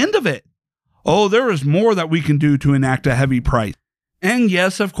not the end of it. Oh, there is more that we can do to enact a heavy price. And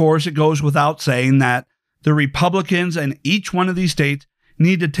yes, of course, it goes without saying that the Republicans in each one of these states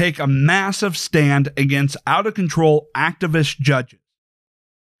need to take a massive stand against out-of-control activist judges.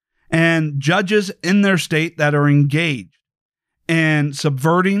 And judges in their state that are engaged in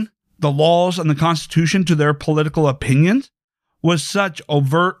subverting the laws and the Constitution to their political opinions with such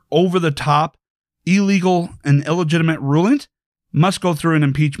overt, over-the-top, illegal, and illegitimate rulings must go through an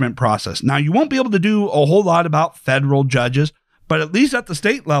impeachment process. Now, you won't be able to do a whole lot about federal judges, but at least at the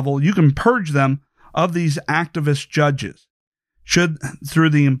state level, you can purge them of these activist judges through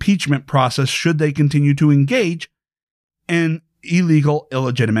the impeachment process should they continue to engage in illegal,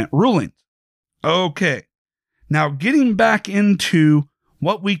 illegitimate rulings. Okay, now getting back into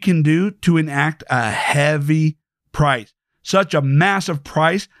what we can do to enact a heavy price, such a massive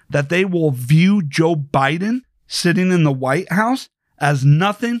price that they will view Joe Biden sitting in the White House as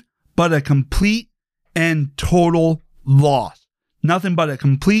nothing but a complete and total loss. Nothing but a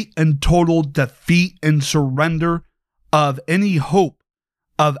complete and total defeat and surrender of any hope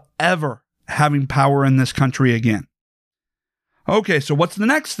of ever having power in this country again. Okay, so what's the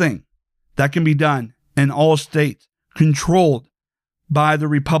next thing that can be done in all states controlled by the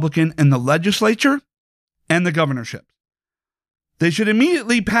Republican in the legislature and the governorship? They should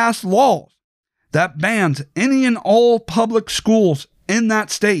immediately pass laws that bans any and all public schools in that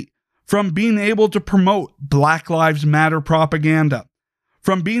state from being able to promote Black Lives Matter propaganda,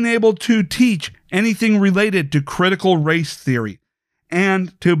 from being able to teach anything related to critical race theory,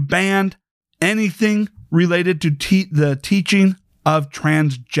 and to ban anything related to the teaching of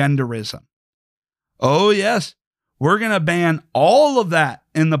transgenderism. Oh yes, we're going to ban all of that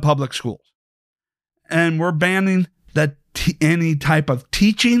in the public schools. And we're banning any type of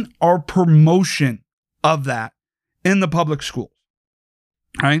teaching or promotion of that in the public schools.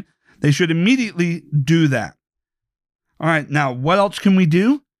 All right? They should immediately do that. All right, now what else can we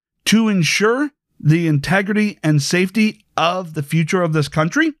do to ensure the integrity and safety of the future of this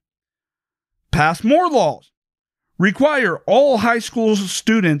country? Pass more laws. Require all high school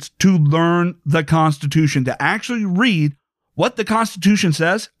students to learn the Constitution, to actually read what the Constitution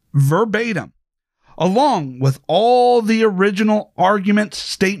says verbatim, along with all the original arguments,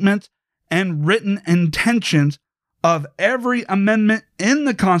 statements, and written intentions of every amendment in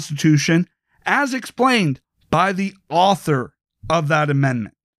the Constitution as explained by the author of that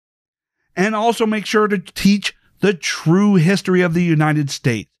amendment. And also make sure to teach the true history of the United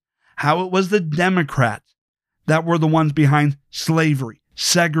States, how it was the Democrats that were the ones behind slavery,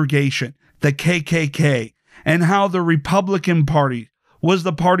 segregation, the KKK, and how the Republican Party was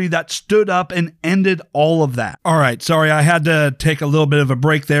the party that stood up and ended all of that. All right, sorry, I had to take a little bit of a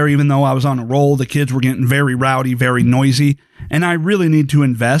break there, even though I was on a roll. The kids were getting very rowdy, very noisy, and I really need to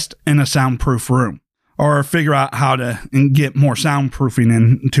invest in a soundproof room or figure out how to get more soundproofing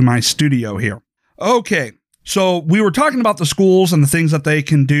into my studio here. Okay, so we were talking about the schools and the things that they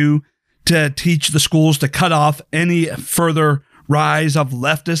can do to teach the schools to cut off any further rise of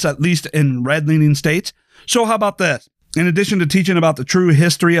leftists, at least in red-leaning states. So how about this? In addition to teaching about the true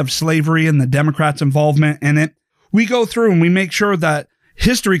history of slavery and the Democrats' involvement in it, we go through and we make sure that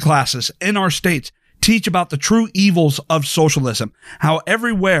history classes in our states teach about the true evils of socialism, how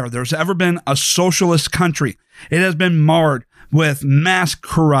everywhere there's ever been a socialist country, it has been marred with mass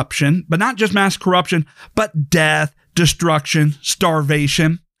corruption, but not just mass corruption, but death, destruction,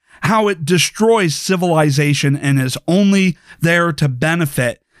 starvation, how it destroys civilization and is only there to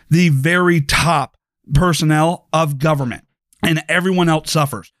benefit the very top personnel of government, and everyone else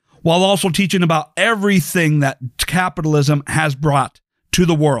suffers, while also teaching about everything that capitalism has brought to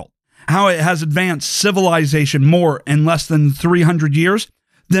the world, how it has advanced civilization more in less than 300 years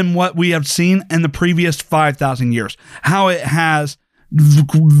than what we have seen in the previous 5,000 years, how it has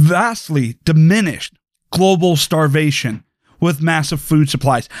vastly diminished global starvation with massive food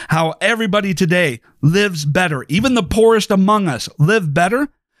supplies, how everybody today lives better, even the poorest among us live better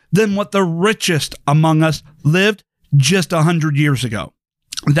than what the richest among us lived just 100 years ago.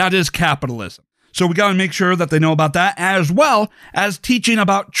 That is capitalism. So we got to make sure that they know about that, as well as teaching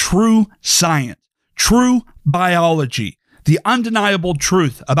about true science, true biology, the undeniable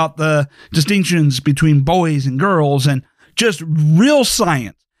truth about the distinctions between boys and girls, and just real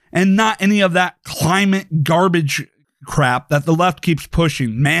science, and not any of that climate garbage crap that the left keeps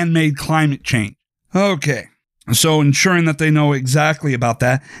pushing, man-made climate change. Okay. So ensuring that they know exactly about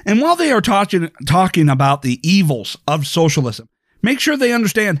that. And while they are talking about the evils of socialism, make sure they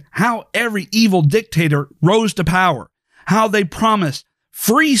understand how every evil dictator rose to power, how they promised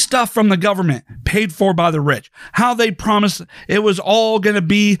free stuff from the government paid for by the rich, how they promised it was all going to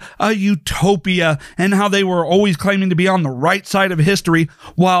be a utopia, and how they were always claiming to be on the right side of history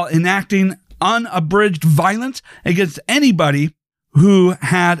while enacting unabridged violence against anybody who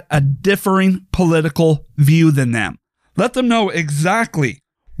had a differing political view than them. Let them know exactly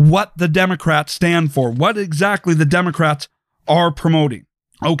what the Democrats stand for, what exactly the Democrats are promoting.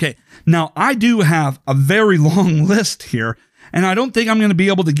 Okay, now I do have a very long list here, and I don't think I'm going to be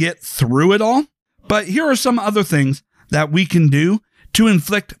able to get through it all, but here are some other things that we can do to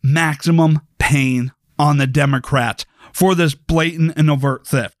inflict maximum pain on the Democrats for this blatant and overt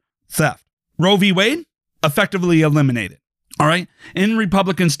theft. Roe v. Wade, effectively eliminated. All right, in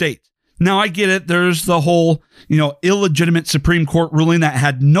Republican states. Now, I get it. There's the whole, illegitimate Supreme Court ruling that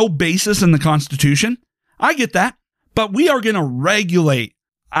had no basis in the Constitution. I get that. But we are going to regulate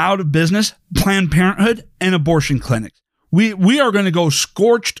out of business Planned Parenthood and abortion clinics. We are going to go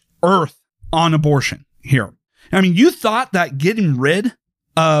scorched earth on abortion here. I mean, you thought that getting rid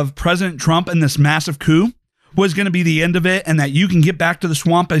of President Trump and this massive coup was going to be the end of it and that you can get back to the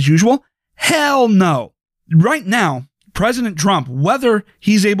swamp as usual? Hell no. Right now, President Trump, whether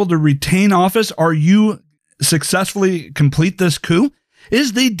he's able to retain office or you successfully complete this coup,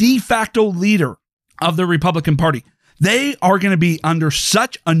 is the de facto leader of the Republican Party. They are going to be under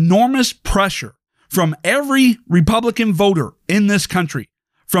such enormous pressure from every Republican voter in this country,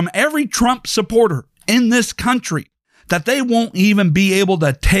 from every Trump supporter in this country, that they won't even be able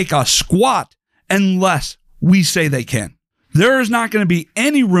to take a squat unless we say they can. There is not going to be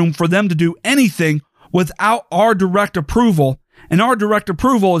any room for them to do anything without our direct approval, and our direct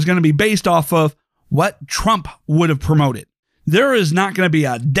approval is going to be based off of what Trump would have promoted. There is not going to be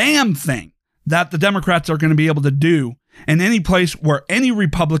a damn thing that the Democrats are going to be able to do in any place where any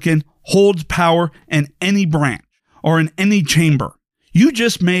Republican holds power in any branch or in any chamber. You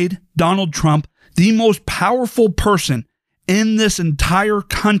just made Donald Trump the most powerful person in this entire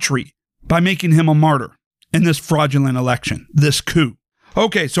country by making him a martyr in this fraudulent election, this coup.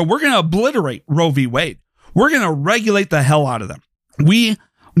 Okay, so we're going to obliterate Roe v. Wade. We're going to regulate the hell out of them. We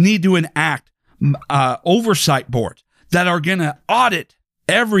need to enact oversight boards that are going to audit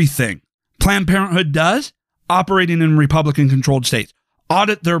everything Planned Parenthood does operating in Republican-controlled states.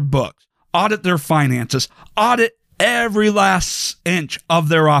 Audit their books, audit their finances, audit every last inch of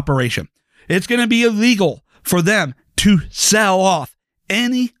their operation. It's going to be illegal for them to sell off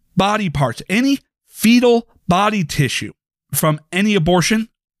any body parts, any fetal body tissue from any abortion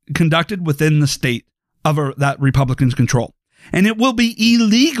conducted within the state of that Republicans control. And it will be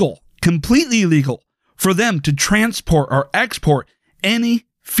illegal, completely illegal, for them to transport or export any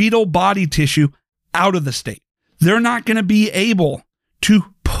fetal body tissue out of the state. They're not going to be able to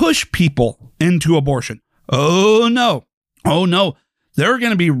push people into abortion. Oh no. They're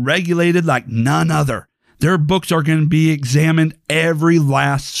going to be regulated like none other. Their books are going to be examined every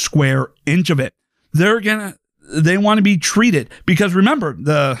last square inch of it. They want to be treated because remember,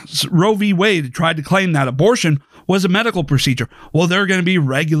 the Roe v. Wade tried to claim that abortion was a medical procedure. Well, they're going to be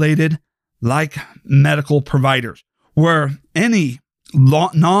regulated like medical providers, where any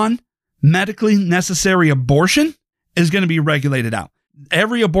non-medically necessary abortion is going to be regulated out.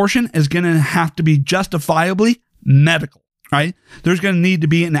 Every abortion is going to have to be justifiably medical, right? There's going to need to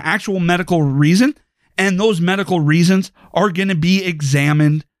be an actual medical reason, and those medical reasons are going to be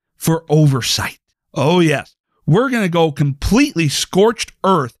examined for oversight. Oh, yes. We're going to go completely scorched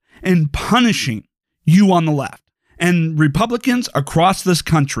earth in punishing you on the left. And Republicans across this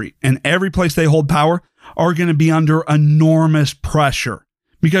country and every place they hold power are going to be under enormous pressure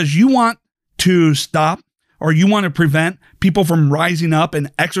because you want to stop or you want to prevent people from rising up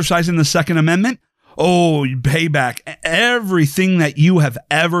and exercising the Second Amendment. Oh, payback. Everything that you have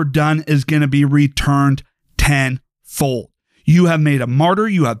ever done is going to be returned tenfold. You have made a martyr.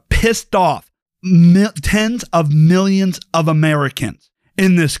 You have pissed off tens of millions of Americans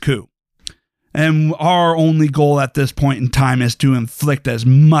in this coup. And our only goal at this point in time is to inflict as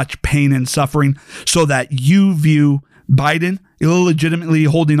much pain and suffering so that you view Biden illegitimately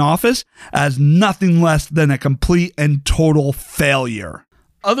holding office as nothing less than a complete and total failure.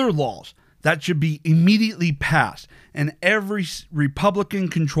 Other laws that should be immediately passed in every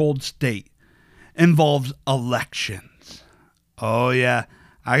Republican-controlled state involves elections. Oh yeah,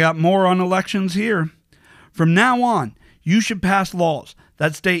 I got more on elections here. From now on, you should pass laws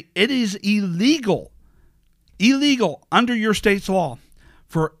that state it is illegal under your state's law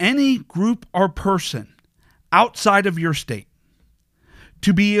for any group or person outside of your state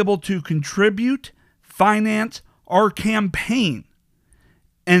to be able to contribute, finance, or campaign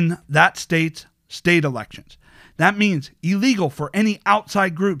in that state's state elections. That means illegal for any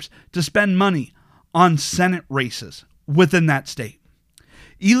outside groups to spend money on Senate races within that state.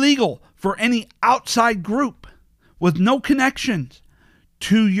 Illegal for any outside group with no connections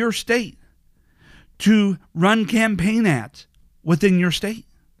to your state to run campaign ads within your state.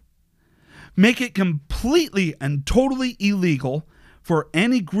 Make it completely and totally illegal for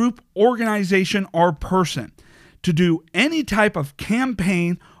any group, organization, or person to do any type of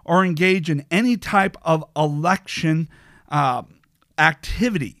campaign or engage in any type of election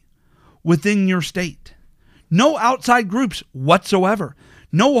activity within your state. No outside groups whatsoever.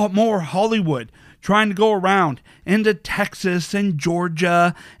 No more Hollywood trying to go around into Texas and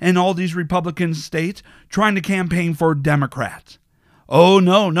Georgia and all these Republican states trying to campaign for Democrats. Oh,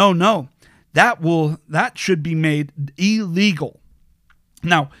 no. That should be made illegal.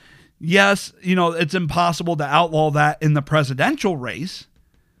 Now, yes, it's impossible to outlaw that in the presidential race,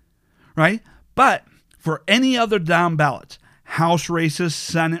 right? But for any other down ballots, House races,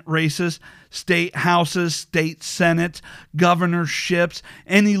 Senate races, state houses, state senates, governorships,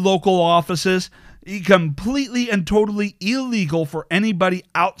 any local offices, completely and totally illegal for anybody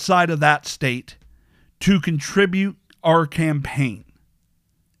outside of that state to contribute or campaign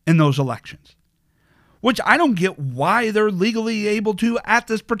in those elections. Which I don't get why they're legally able to at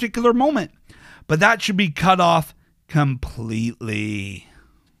this particular moment. But that should be cut off completely.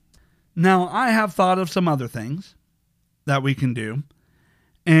 Now, I have thought of some other things that we can do.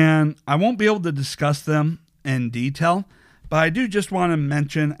 And I won't be able to discuss them in detail. But I do just want to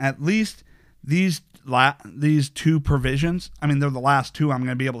mention at least these two provisions. I mean, they're the last two I'm going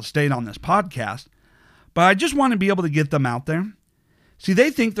to be able to state on this podcast. But I just want to be able to get them out there. See, they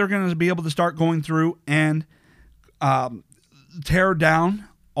think they're going to be able to start going through and tear down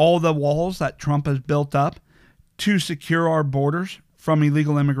all the walls that Trump has built up to secure our borders from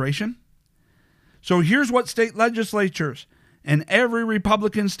illegal immigration. So here's what state legislatures in every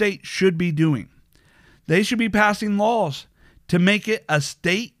Republican state should be doing. They should be passing laws to make it a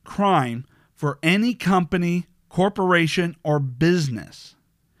state crime for any company, corporation, or business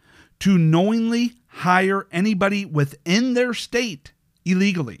to knowingly hire anybody within their state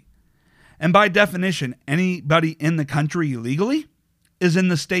illegally. And by definition, anybody in the country illegally is in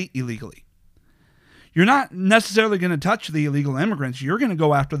the state illegally. You're not necessarily going to touch the illegal immigrants. You're going to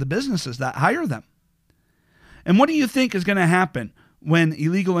go after the businesses that hire them. And what do you think is going to happen when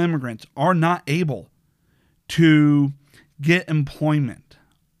illegal immigrants are not able to get employment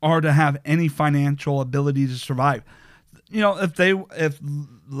are to have any financial ability to survive. You know, if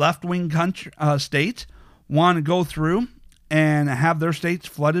left-wing states want to go through and have their states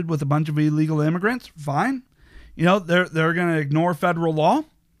flooded with a bunch of illegal immigrants, fine. You know, they're going to ignore federal law.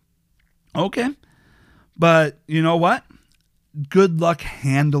 Okay. But you know what? Good luck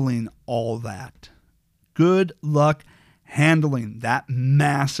handling all that. Good luck handling that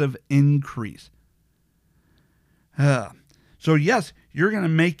massive increase. So yes, you're going to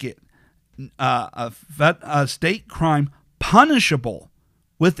make it a state crime punishable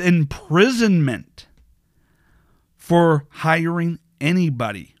with imprisonment for hiring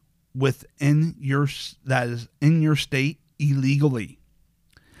anybody that is in your state illegally.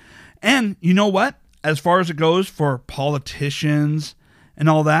 And you know what? As far as it goes for politicians and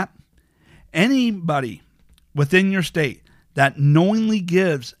all that, anybody within your state that knowingly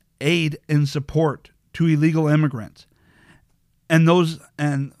gives aid and support to illegal immigrants, and those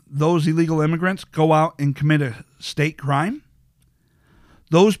illegal immigrants go out and commit a state crime,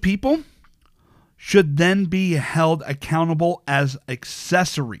 those people should then be held accountable as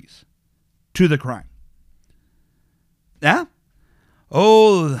accessories to the crime. Yeah?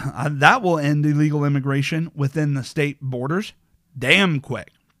 Oh, that will end illegal immigration within the state borders damn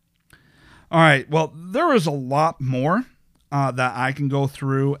quick. All right, well, there is a lot more that I can go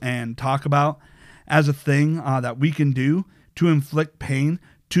through and talk about as a thing that we can do to inflict pain,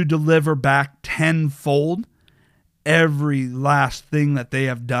 to deliver back tenfold every last thing that they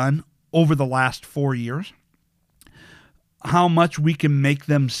have done over the last 4 years. How much we can make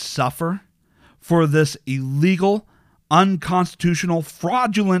them suffer for this illegal, unconstitutional,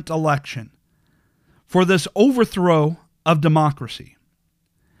 fraudulent election, for this overthrow of democracy.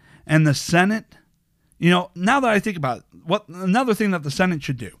 And the Senate, you know, now that I think about it, another thing that the Senate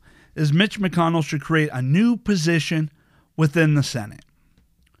should do is Mitch McConnell should create a new position within the Senate.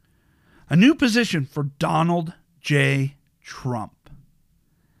 A new position for Donald J. Trump,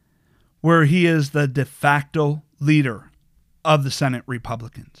 where he is the de facto leader of the Senate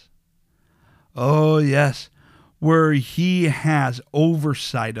Republicans. Oh, yes, where he has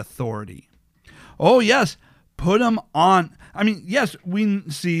oversight authority. Oh, yes, put him on. I mean, yes, we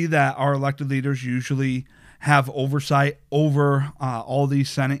see that our elected leaders usually have oversight over all these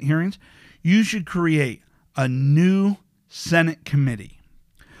Senate hearings. You should create a new Senate committee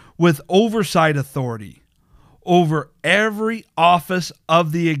with oversight authority over every office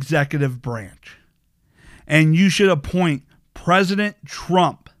of the executive branch. And you should appoint President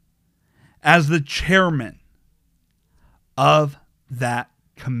Trump as the chairman of that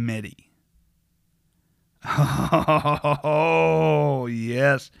committee. Oh,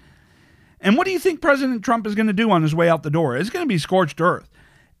 yes. And what do you think President Trump is going to do on his way out the door? It's going to be scorched earth.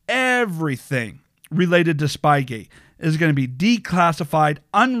 Everything related to Spygate is going to be declassified,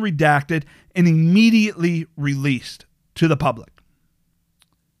 unredacted, and immediately released to the public.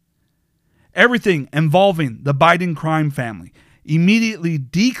 Everything involving the Biden crime family, immediately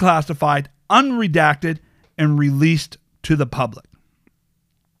declassified, unredacted, and released to the public.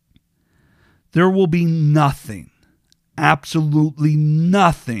 There will be nothing, absolutely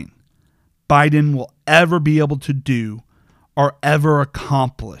nothing, Biden will ever be able to do or ever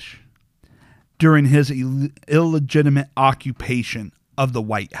accomplish during his illegitimate occupation of the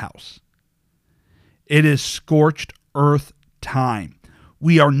White House. It is scorched earth time.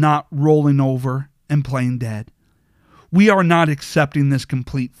 We are not rolling over and playing dead. We are not accepting this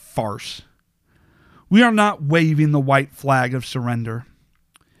complete farce. We are not waving the white flag of surrender.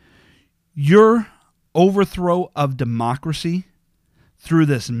 Your overthrow of democracy through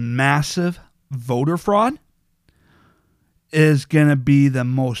this massive voter fraud is going to be the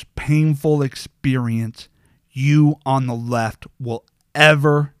most painful experience you on the left will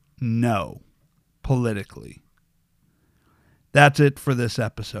ever know politically. That's it for this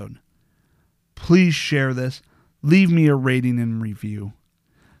episode. Please share this. Leave me a rating and review.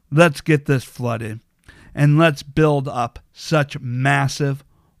 Let's get this flooded. And let's build up such massive,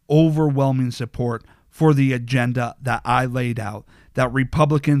 overwhelming support for the agenda that I laid out, that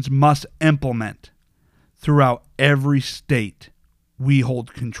Republicans must implement throughout every state we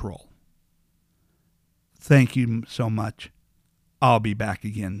hold control. Thank you so much. I'll be back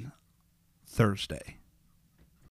again Thursday.